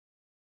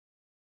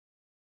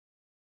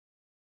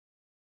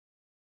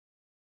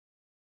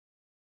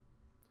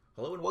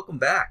Hello and welcome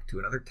back to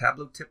another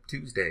Tableau Tip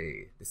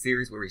Tuesday, the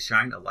series where we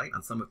shine a light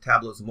on some of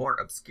Tableau's more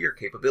obscure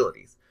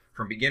capabilities.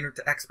 From beginner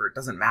to expert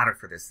doesn't matter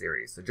for this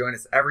series, so join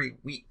us every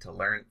week to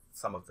learn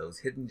some of those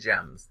hidden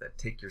gems that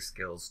take your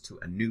skills to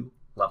a new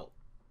level.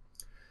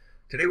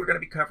 Today we're going to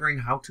be covering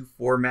how to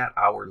format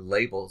our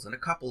labels in a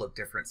couple of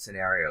different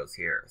scenarios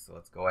here, so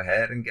let's go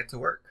ahead and get to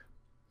work.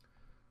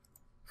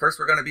 First,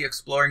 we're going to be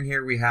exploring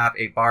here. We have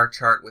a bar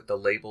chart with the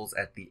labels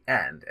at the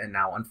end. And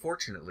now,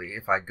 unfortunately,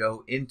 if I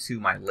go into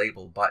my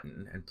label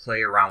button and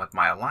play around with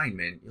my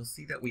alignment, you'll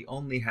see that we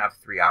only have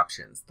three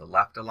options. The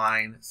left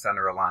align,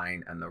 center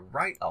align, and the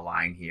right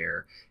align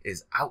here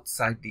is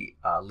outside the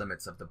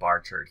limits of the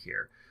bar chart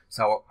here.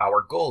 So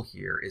our goal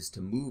here is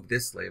to move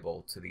this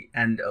label to the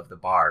end of the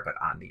bar, but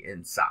on the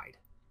inside.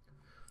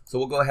 So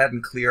we'll go ahead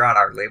and clear out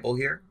our label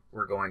here.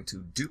 We're going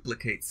to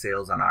duplicate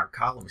sales on our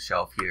column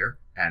shelf here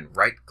and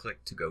right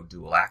click to go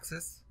dual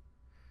axis.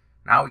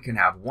 Now we can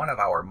have one of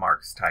our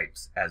marks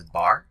types as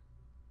bar,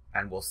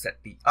 and we'll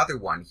set the other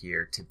one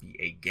here to be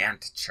a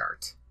Gantt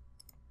chart.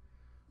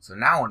 So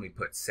now when we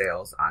put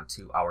sales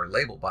onto our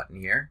label button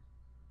here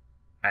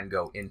and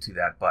go into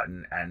that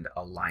button and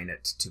align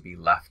it to be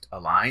left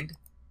aligned,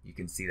 you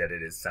can see that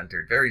it is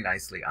centered very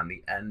nicely on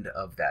the end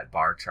of that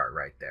bar chart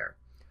right there.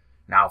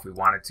 Now if we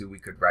wanted to, we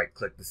could right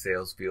click the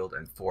sales field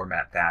and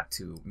format that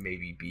to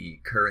maybe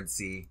be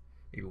currency.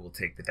 Maybe we'll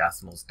take the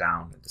decimals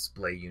down and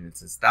display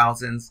units as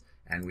thousands,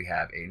 and we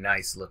have a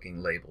nice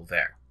looking label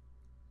there.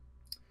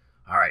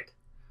 All right,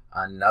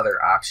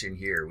 another option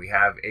here. We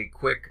have a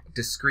quick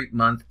discrete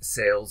month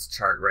sales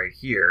chart right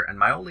here, and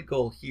my only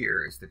goal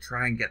here is to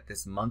try and get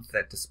this month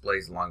that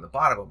displays along the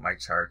bottom of my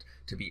chart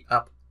to be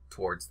up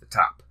towards the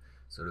top.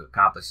 So to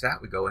accomplish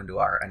that, we go into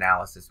our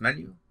analysis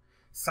menu.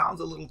 Sounds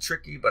a little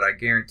tricky, but I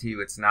guarantee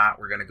you it's not.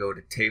 We're going to go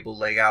to Table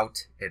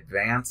Layout,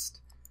 Advanced.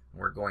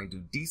 We're going to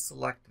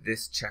deselect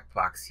this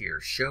checkbox here,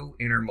 Show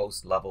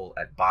Innermost Level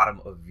at Bottom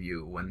of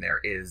View when there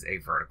is a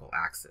vertical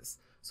axis.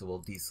 So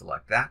we'll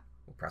deselect that.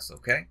 We'll press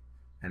OK.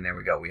 And there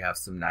we go. We have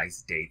some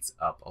nice dates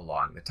up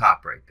along the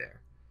top right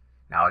there.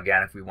 Now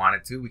again, if we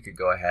wanted to, we could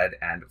go ahead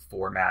and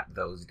format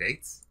those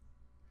dates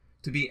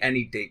to be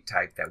any date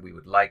type that we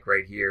would like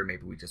right here.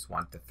 Maybe we just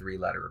want the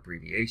 3-letter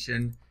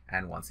abbreviation.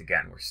 And once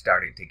again, we're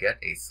starting to get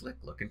a slick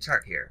looking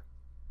chart here.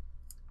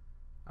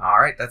 All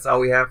right, that's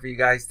all we have for you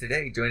guys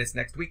today. Join us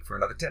next week for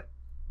another tip.